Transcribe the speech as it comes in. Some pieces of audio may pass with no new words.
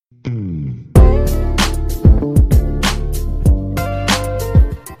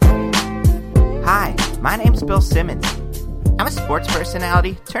Bill Simmons. I'm a sports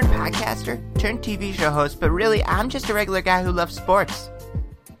personality, turned podcaster, turned TV show host, but really, I'm just a regular guy who loves sports.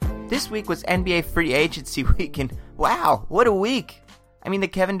 This week was NBA free agency week, and wow, what a week! I mean, the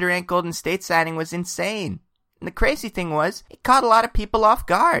Kevin Durant Golden State signing was insane. And the crazy thing was, it caught a lot of people off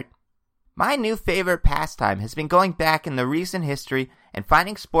guard. My new favorite pastime has been going back in the recent history and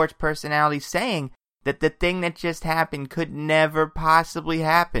finding sports personalities saying that the thing that just happened could never possibly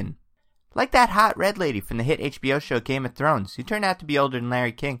happen. Like that hot red lady from the hit HBO show Game of Thrones, who turned out to be older than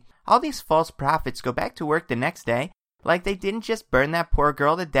Larry King. All these false prophets go back to work the next day like they didn't just burn that poor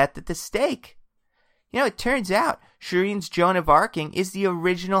girl to death at the stake. You know, it turns out Shireen's Joan of Arcing is the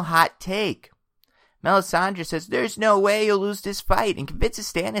original hot take. Melisandre says there's no way you'll lose this fight and convinces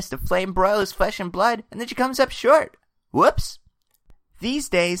Stannis to flame broil his flesh and blood, and then she comes up short. Whoops. These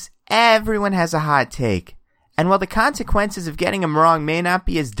days, everyone has a hot take. And while the consequences of getting them wrong may not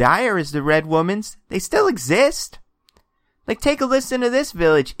be as dire as the Red Woman's, they still exist. Like, take a listen to this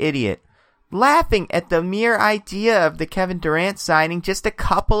village idiot, laughing at the mere idea of the Kevin Durant signing just a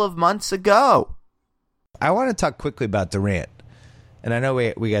couple of months ago. I want to talk quickly about Durant. And I know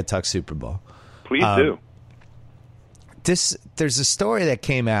we got to talk Super Bowl. Please do. There's a story that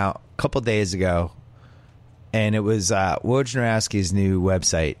came out a couple days ago, and it was Wojnarowski's new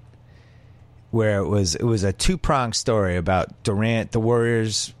website, where it was a two-pronged story about Durant, the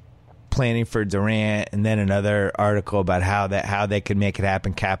Warriors planning for Durant, and then another article about how they could make it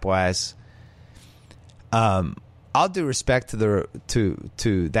happen cap-wise. All due respect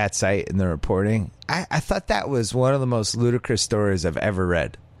to that site and the reporting, I thought that was one of the most ludicrous stories I've ever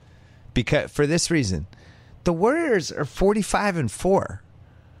read. Because for this reason, the Warriors are 45-4.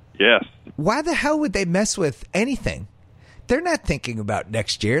 Yes. Why the hell would they mess with anything? They're not thinking about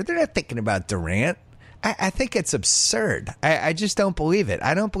next year. They're not thinking about Durant. I think it's absurd. I just don't believe it.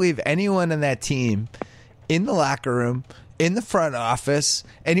 I don't believe anyone on that team, in the locker room, in the front office,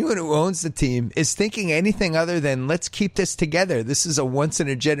 anyone who owns the team is thinking anything other than let's keep this together. This is a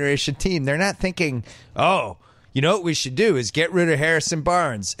once-in-a-generation team. They're not thinking, oh, you know what we should do is get rid of Harrison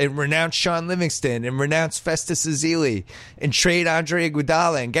Barnes and renounce Sean Livingston and renounce Festus Ezeli and trade Andre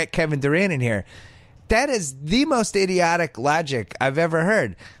Iguodala and get Kevin Durant in here. That is the most idiotic logic I've ever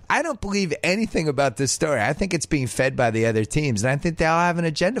heard. I don't believe anything about this story. I think it's being fed by the other teams, and I think they all have an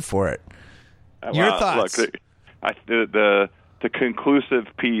agenda for it. Your thoughts? Look, the conclusive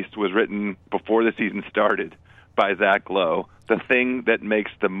piece was written before the season started by Zach Lowe. The thing that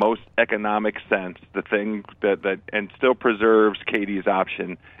makes the most economic sense, the thing that and still preserves KD's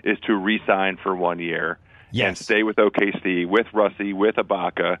option, is to re-sign for 1 year and stay with OKC, with Russie, with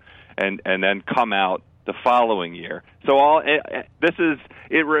Ibaka, and then come out the following year. So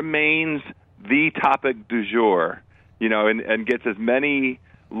it remains the topic du jour, you know, and gets as many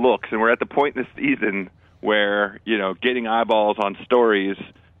looks. And we're at the point in the season where, you know, getting eyeballs on stories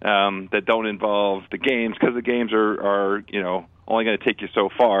that don't involve the games, because the games are you know, only going to take you so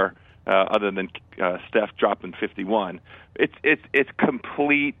far, other than Steph dropping 51. It's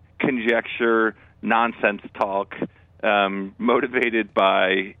complete conjecture, nonsense talk, motivated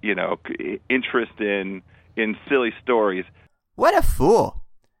by, you know, interest in silly stories. What a fool!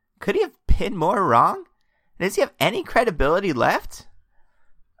 Could he have been more wrong? Does he have any credibility left?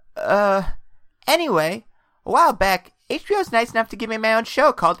 Anyway, a while back, HBO's nice enough to give me my own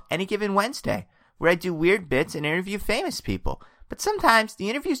show called Any Given Wednesday, where I do weird bits and interview famous people, but sometimes the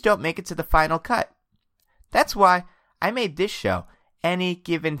interviews don't make it to the final cut. That's why I made this show, Any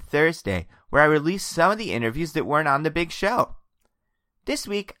Given Thursday, where I release some of the interviews that weren't on the big show. This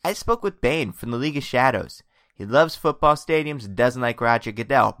week, I spoke with Bane from the League of Shadows. He loves football stadiums and doesn't like Roger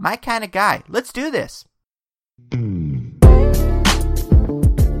Goodell. My kind of guy. Let's do this. What's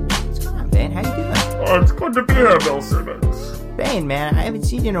going on, Bane? How you doing? It's good to be here, Bill Simmons. Bane, man, I haven't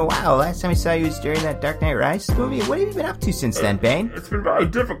seen you in a while. Last time I saw you was during that Dark Knight Rises movie. What have you been up to since then, Bane? It's been very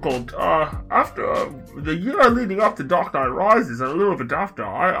difficult. After the year leading up to Dark Knight Rises and a little bit after,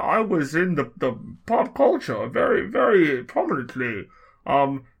 I was in the pop culture very, very prominently.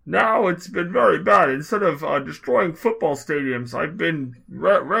 Now it's been very bad. Instead of destroying football stadiums, I've been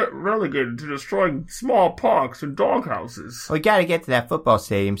relegated to destroying small parks and doghouses. We gotta get to that football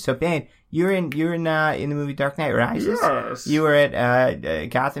stadium. So, Ben, you're in the movie Dark Knight Rises? Yes. You were at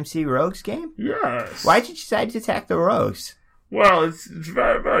Gotham City Rogues game? Yes. Why'd you decide to attack the Rogues? Well, it's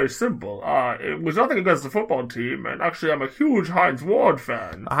very, very simple. It was nothing against the football team, and actually I'm a huge Hines Ward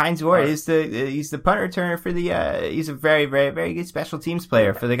fan. Hines Ward is he's the punt returner for the, he's a very, very, very good special teams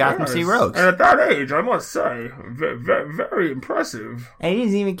player for the Gotham City Rogues. And at that age, I must say, very, very impressive. And he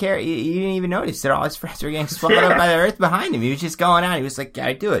didn't even care, he didn't even notice that all his friends were getting swallowed up by the earth behind him. He was just going out, he was like,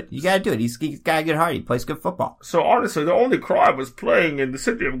 gotta do it, you gotta do it. He's got a good heart, he plays good football. So honestly, the only crime was playing in the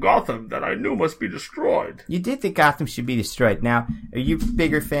city of Gotham that I knew must be destroyed. You did think Gotham should be destroyed. Now, are you a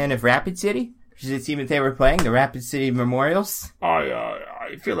bigger fan of Rapid City? Which is the team that they were playing, the Rapid City Memorials?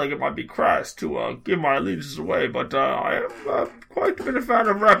 I feel like it might be crass to give my allegiance away, but I am quite a bit a fan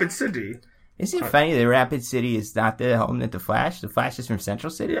of Rapid City. Isn't it funny that Rapid City is not the home that the Flash is from Central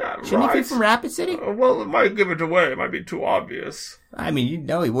City? Yeah, Shouldn't right. he be from Rapid City? Well, it might give it away. It might be too obvious. I mean, you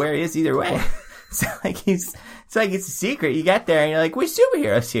know where he is either way. It's like it's a secret. You get there and you're like, we're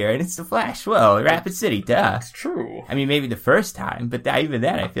superheroes here, and it's the Flash. Whoa, Rapid City, duh. It's true. I mean, maybe the first time, but even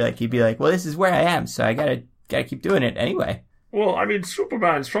then, I feel like he'd be like, well, this is where I am, so I gotta keep doing it anyway. Well, I mean,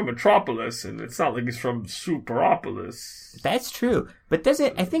 Superman's from Metropolis, and it's not like he's from Superopolis. That's true, but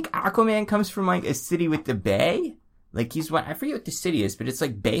I think Aquaman comes from like a city with the bay? Like I forget what the city is, but it's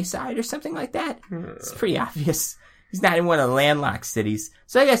like Bayside or something like that. It's pretty obvious. He's not in one of the landlocked cities.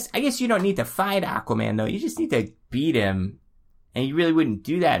 So I guess you don't need to fight Aquaman, though. You just need to beat him. And you really wouldn't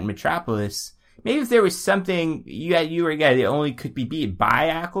do that in Metropolis. Maybe if there was something, you were a guy that only could be beat by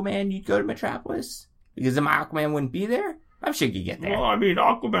Aquaman, you'd go to Metropolis? Because then Aquaman wouldn't be there? I'm sure you'd get there. Well, I mean,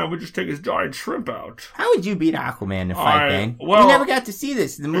 Aquaman would just take his giant shrimp out. How would you beat Aquaman in a fight, Bang? Well, you never got to see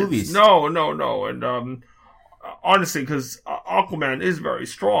this in the movies. No. And, honestly, because Aquaman is very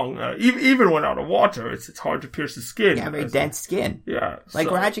strong. Even when out of water, it's hard to pierce the skin. He's got a very dense skin. Yeah.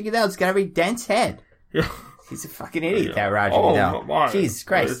 Like Roger Goodell's got a very dense head. Yeah. He's a fucking idiot, that Roger Goodell. My. Jesus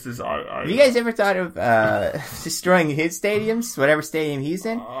Christ. Have you guys ever thought of destroying his stadiums? Whatever stadium he's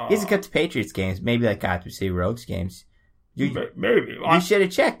in? He hasn't come to Patriots games. Maybe like Gotham City Rogues games. Maybe. You should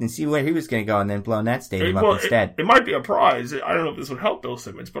have checked and see where he was going to go and then blown that stadium up instead. It might be a prize. I don't know if this would help Bill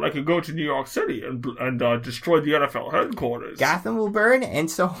Simmons, but I could go to New York City and destroy the NFL headquarters. Gotham will burn, and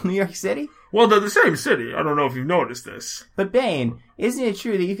so will New York City? Well, they're the same city. I don't know if you've noticed this. But Bane, isn't it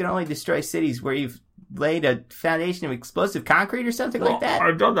true that you can only destroy cities where you've laid a foundation of explosive concrete or something like that?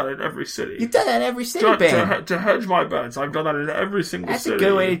 I've done that in every city. You've done that in every city, Bane. To hedge my bets, I've done that in every single city. That's a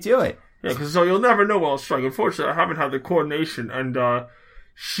good way to do it. Yeah, because so you'll never know where I'll strike. Unfortunately, I haven't had the coordination and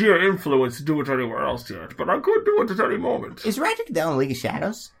sheer influence to do it anywhere else yet. But I could do it at any moment. Is Roger Goodell in League of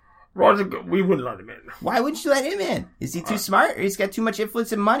Shadows? We wouldn't let him in. Why wouldn't you let him in? Is he too smart, or he's got too much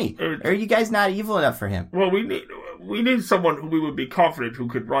influence and money? Or are you guys not evil enough for him? Well, we need someone who we would be confident who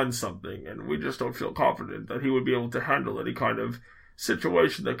could run something, and we just don't feel confident that he would be able to handle any kind of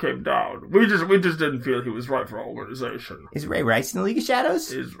situation that came down. We just didn't feel he was right for our organization. Is Ray Rice in the League of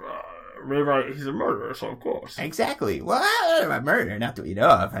Shadows? Ray Rice, he's a murderer, so of course. Exactly. Well, I don't know about murder, not that we know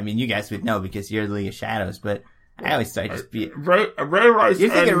of. I mean, you guys would know because you're the League of Shadows, but I always thought just be Ray Rice.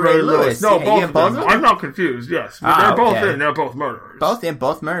 You're thinking and Ray Lewis. No, Yeah, both of them. I'm not confused. Yes, they're both in. They're both murderers.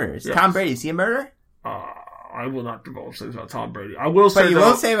 Both murderers. Yes. Tom Brady, is he a murderer? I will not divulge things about Tom Brady. I will say, but you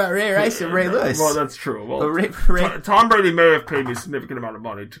won't say about Ray Rice and Ray Lewis. Well, that's true. Well, Tom Brady may have paid me a significant amount of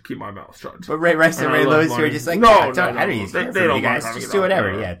money to keep my mouth shut. But Ray Rice and Ray Lewis were just like, I don't use it. They don't you guys just do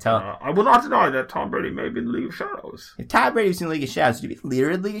whatever. Yeah, tell. I will not deny that Tom Brady may have been in the League of Shadows. If Tom Brady was in the League of Shadows, would you be the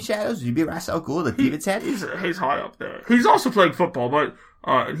leader of the League of Shadows? Would you be Ra's al Ghul, the David's head? He's high up there. He's also playing football, but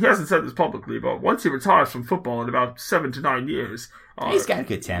he hasn't said this publicly, but once he retires from football in about 7 to 9 years... he's got a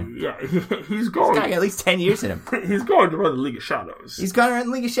good 10. Yeah, he's going... He's got at least 10 years in him. He's going to run the League of Shadows. He's going to run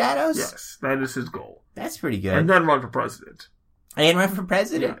the League of Shadows? Yes, that is his goal. That's pretty good. And then run for president. And run for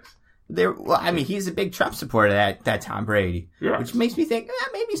president? Yes. Well, I mean, he's a big Trump supporter, that Tom Brady. Yes. Which makes me think,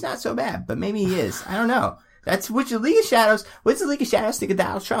 maybe he's not so bad, but maybe he is. I don't know. What's the League of Shadows think of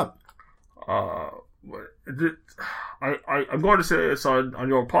Donald Trump? I'm going to say this on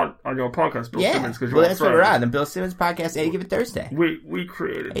your podcast, Bill Simmons, because that's what we're on, the Bill Simmons podcast, Any Given Thursday. We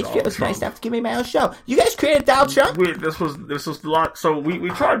created HBO was nice enough to give me my own show. You guys created Donald Trump? This was the lot. So we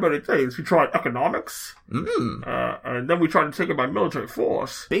tried many things. We tried economics, and then we tried to take it by military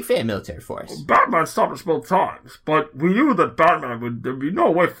force. Big fan of military force. Batman stopped us both times, but we knew that there'd be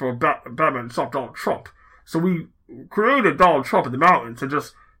no way for Batman to stop Donald Trump. So we created Donald Trump in the mountains and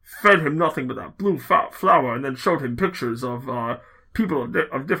just fed him nothing but that blue flower, and then showed him pictures of people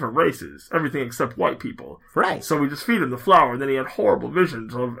of different races, everything except white people. Right. So we just feed him the flower, and then he had horrible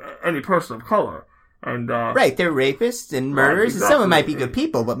visions of any person of color. And right, they're rapists and murderers, and some of them might be good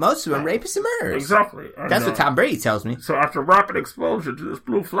people, but most of them are rapists and murderers. Exactly. And, that's what Tom Brady tells me. So after rapid exposure to this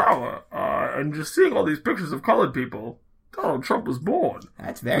blue flower, and just seeing all these pictures of colored people, Donald Trump was born.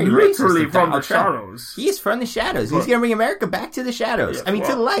 That's very literally racist. from the shadows. He is from the shadows. He's going to bring America back to the shadows. Yeah, I mean,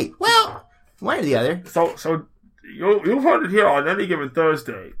 to the light. Well, one or the other. So you've heard it here on Any Given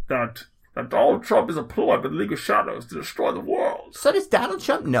Thursday that Donald Trump is a ploy by the League of Shadows to destroy the world. So does Donald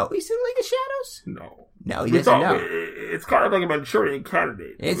Trump know he's in the League of Shadows? No, he doesn't know. It's kind of like a Manchurian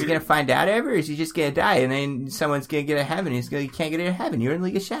candidate. Is he going to find out ever, or is he just going to die, and then someone's going to get to heaven, and he can't get into heaven? You're in the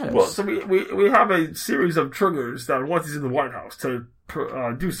League of Shadows. Well, so we have a series of triggers that once he's in the White House to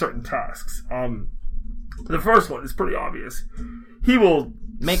do certain tasks. The first one is pretty obvious. He will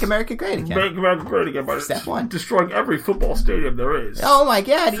make America great again. Make America great again by Step one. destroying every football stadium there is. Oh my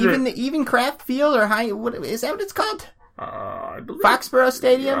God! Even Kraft Field or what is that? What it's called? I believe Foxborough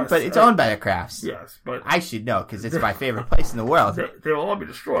Stadium, yes, but it's owned by the Crafts. Yes, but I should know because it's my favorite place in the world. They will all be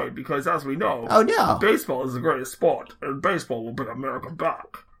destroyed because, as we know, baseball is the greatest sport, and baseball will bring America back.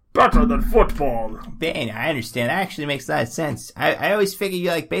 Better than football. Bane, I understand. That actually makes a lot of sense. I always figure you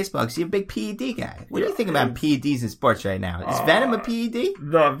like baseball because you're a big PED guy. What do you think about PEDs in sports right now? Is Venom a PED?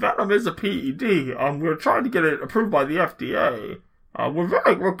 The Venom is a PED. We're trying to get it approved by the FDA.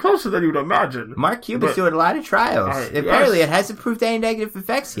 We're closer than you'd imagine. Mark Cuban's doing a lot of trials. Apparently, it hasn't proved any negative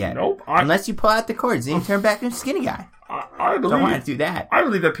effects yet. Nope. Unless you pull out the cords and you turn back into a skinny guy. I believe, don't want to do that. I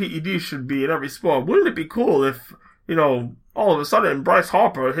believe that PED should be in every sport. Wouldn't it be cool if, all of a sudden Bryce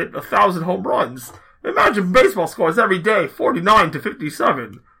Harper hit 1,000 home runs? Imagine baseball scores every day, 49 to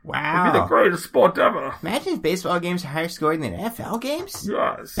 57. Wow. It'd be the greatest sport ever. Imagine if baseball games are higher scoring than NFL games?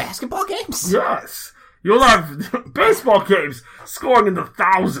 Yes. Basketball games? Yes. You'll have baseball games scoring in the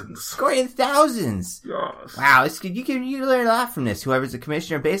thousands. Scoring in thousands. Yes. Wow, you learn a lot from this. Whoever's the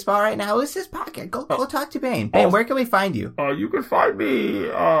commissioner of baseball right now, listen to this podcast. Go talk to Bane. Bane, where can we find you? You can find me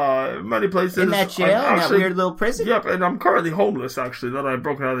many places. In that jail? In that weird little prison? Yep, and I'm currently homeless, actually, that I've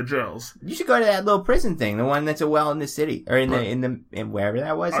broken out of the jails. You should go to that little prison thing, the one that's a well in the city. Or in wherever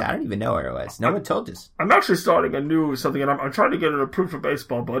that was. I don't even know where it was. No one told us. I'm actually starting a new something, and I'm trying to get it approved for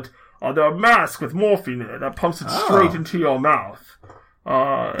baseball, but there are masks with morphine in it that pumps it straight into your mouth.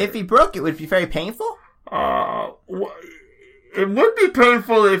 If he broke it, would it be very painful? It would be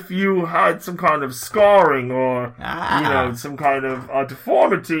painful if you had some kind of scarring or, some kind of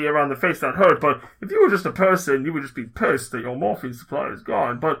deformity around the face that hurt. But if you were just a person, you would just be pissed that your morphine supply is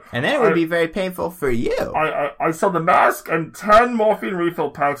gone. And then it would be very painful for you. I sell the mask and 10 morphine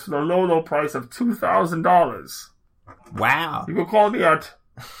refill packs for the low price of $2,000. Wow. You can call me at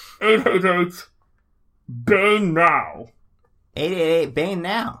 888 Bane now. 888 Bane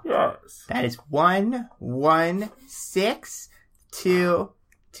now. Yes. That is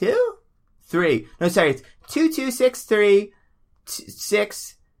 11623. No, sorry, it's 2263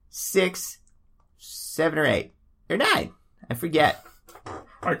 6 6 7 or 8 or 9. I forget.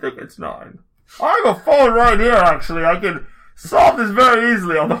 I think it's 9. I have a phone right here. Actually, I can solve this very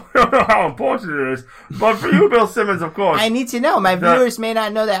easily, although I don't know how important it is. But for you, Bill Simmons, of course. I need to know. My viewers may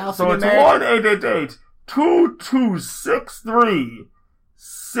not know the alphabet. So it's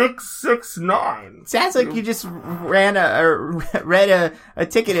 1-888-2263-669. Sounds like you just read a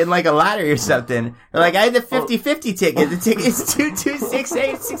ticket in like a lottery or something. Or like I had the 50-50 ticket. The ticket is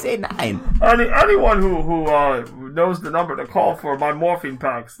 2268689. Anyone who knows the number to call for my morphine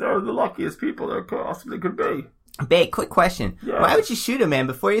packs, they're the luckiest people there possibly could be. Babe, quick question. Yeah. Why would you shoot a man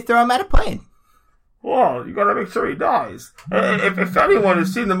before you throw him out of plane? Well, you gotta make sure he dies. If anyone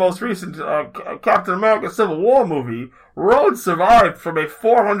has seen the most recent Captain America Civil War movie, Rhodes survived from a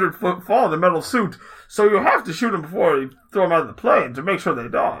 400-foot fall in the metal suit, so you have to shoot him before you throw him out of the plane to make sure they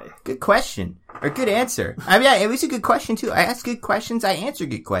die. Good question. Or good answer. I mean, it was a good question, too. I ask good questions, I answer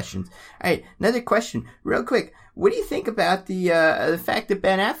good questions. Alright, another question. Real quick. What do you think about the fact that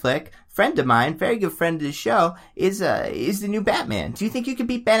Ben Affleck, friend of mine, very good friend of the show, is the new Batman? Do you think you could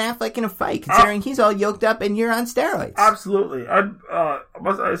beat Ben Affleck in a fight, considering he's all yoked up and you're on steroids? Absolutely. I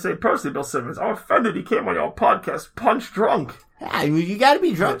say personally, Bill Simmons, I'm offended he came on your podcast punch drunk. Yeah, you gotta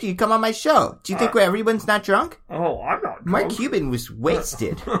be drunk. You come on my show. Do you think everyone's not drunk? Oh, I'm not drunk. Mark Cuban was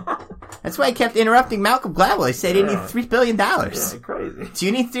wasted. That's why I kept interrupting Malcolm Gladwell. He said he needed $3 billion. Yeah, crazy. Do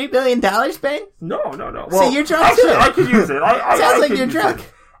you need $3 billion, Ben? No. Well, so you're drunk actually, too. I could use it. Sounds like you're drunk.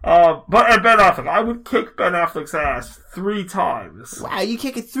 But at Ben Affleck, I would kick Ben Affleck's ass 3 times. Wow, you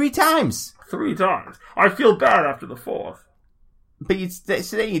kick it 3 times. 3 times. I feel bad after the 4th. But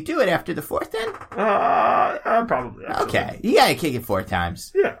so then you do it after the 4th then? Probably. Okay, you gotta kick it 4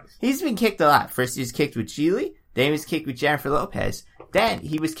 times. Yes. He's been kicked a lot. First he was kicked with Geely, then he was kicked with Jennifer Lopez, then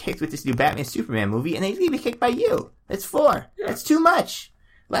he was kicked with this new Batman Superman movie, and then he's gonna be kicked by you. That's 4. Yes. That's too much.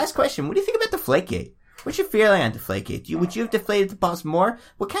 Last question, what do you think about Deflategate? What's your feeling on Deflategate? Would you have deflated the balls more?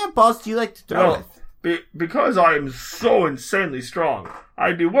 What kind of balls do you like to throw with? because I am so insanely strong,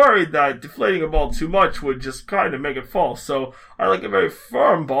 I'd be worried that deflating a ball too much would just kind of make it fall. So I like a very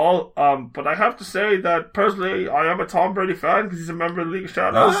firm ball. But I have to say that personally, I am a Tom Brady fan because he's a member of the League of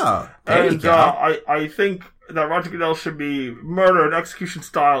Shadows. Oh, there you And go. I think that Roger Goodell should be murder and execution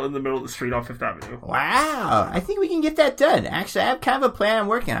style in the middle of the street on Fifth Avenue. Wow, I think we can get that done. Actually, I have kind of a plan I'm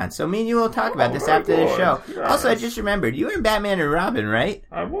working on, so me and you will talk about this after the show. Yes. Also, I just remembered, you were in Batman and Robin, right?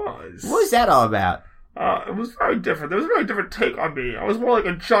 I was. What was that all about? It was very different. There was a very different take on me. I was more like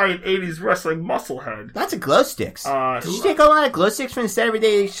a giant 80s wrestling musclehead. Lots of glow sticks. Did you take a lot of glow sticks from the set every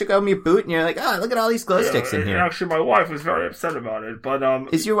day you shook over your boot and you're like, oh, look at all these glow sticks in here? Actually, my wife was very upset about it, but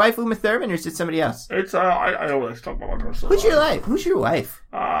Is your wife Uma Thurman or is it somebody else? it's I don't like to talk about my personal Who's your life. wife? Who's your wife?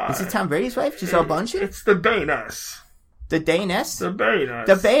 Is it Tom Brady's wife, Giselle Bundchen? It's the Baroness. The Dayness? The Baroness.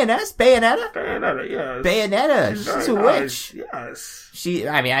 The Baroness? Bayonetta? Bayonetta, yes. Bayonetta. She's Very a nice. witch. Yes.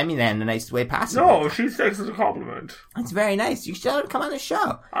 I mean that in the nicest way possible. No, she takes it as a compliment. It's very nice. You should come on the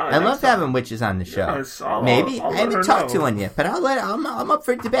show. I next love time. having witches on the show. Yes, Maybe. I'll I haven't let her talked to know. one yet, but I'm up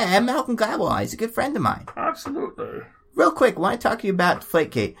for debate. I have Malcolm Gladwell. He's a good friend of mine. Absolutely. Real quick, I want to talk to you about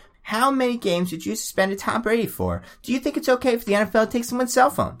Deflategate. How many games did you suspend Tom Brady for? Do you think it's okay for the NFL to take someone's cell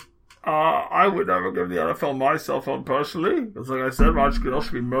phone? I would never give the NFL my cell phone personally. Because like I said, Roger Goodell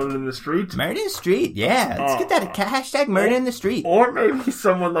should be murdered in the street. Murder in the street, yeah. Let's get that hashtag murder in the street. Or maybe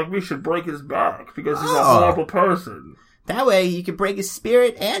someone like me should break his back because he's a Oh. horrible person. That way you could break his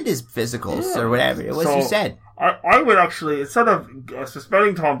spirit and his physicals or whatever it was you said. I would actually, instead of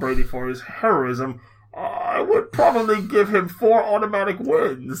suspending Tom Brady for his heroism, I would probably give him 4 automatic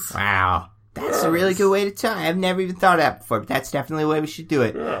wins. Wow. That's a really good way to tell. I've never even thought of that before, but that's definitely the way we should do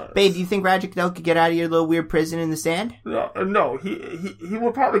it. Yes. Babe, do you think Roger Goodell could get out of your little weird prison in the sand? No, he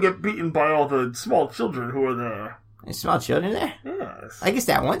will probably get beaten by all the small children who are there. There's small children there? Yes. I guess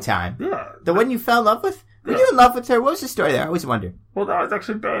that one time. Yeah. The one you fell in love with? Were you in love with her? What was the story there? I always wondered. Well, that was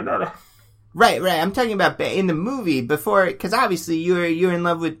actually Bayonetta. Right. I'm talking about in the movie before, because obviously you were in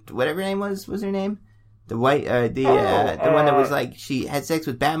love with whatever her name was. What was her name? The white, the one that was like she had sex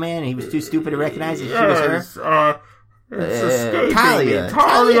with Batman and he was too stupid to recognize that she was her. It's escaping.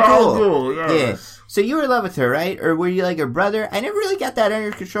 Talia Al Ghul. Ghul, yes. Yeah. So you were in love with her, right? Or were you like her brother? I never really got that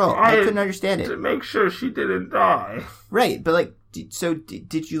under control. I couldn't understand it. To make sure she didn't die. Right, but like,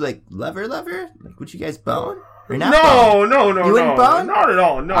 did you like love her? Like, would you guys bone? Or not No. You wouldn't bone? Not at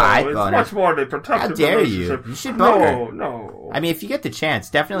all, no. I'd It's bone her. much more of a protective How dare you? relationship. You should bone her. No. I mean, if you get the chance,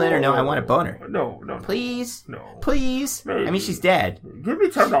 definitely let her know I want to bone her. No. Please? No. Please? Maybe. I mean, she's dead. Give me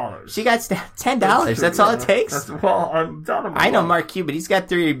 $10. She got $10. That's all it takes? Well, I'm down on my I know luck. Mark Cuban. He's got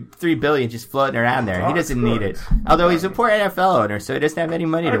 $3 billion just floating around there. He That's doesn't need good. it. Although he's a poor NFL owner, so he doesn't have any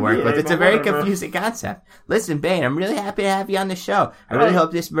money to work with. It's a very confusing concept. Listen, Bane, I'm really happy to have you on the show. I really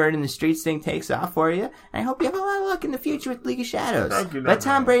hope this Murder in the Streets thing takes off for you. And I hope you have a lot of luck in the future with League of Shadows. Thank you, Let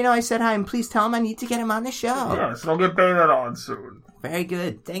Tom Nathan. Brady know I said hi, and please tell him I need to get him on the show. Yes, and I'll get Bayonetta on soon. Very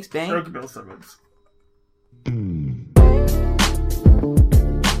good. Thanks, Bane. Thank you, Bill Simmons.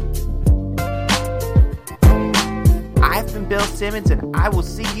 I've been Bill Simmons, and I will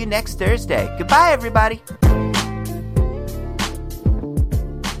see you next Thursday. Goodbye, everybody.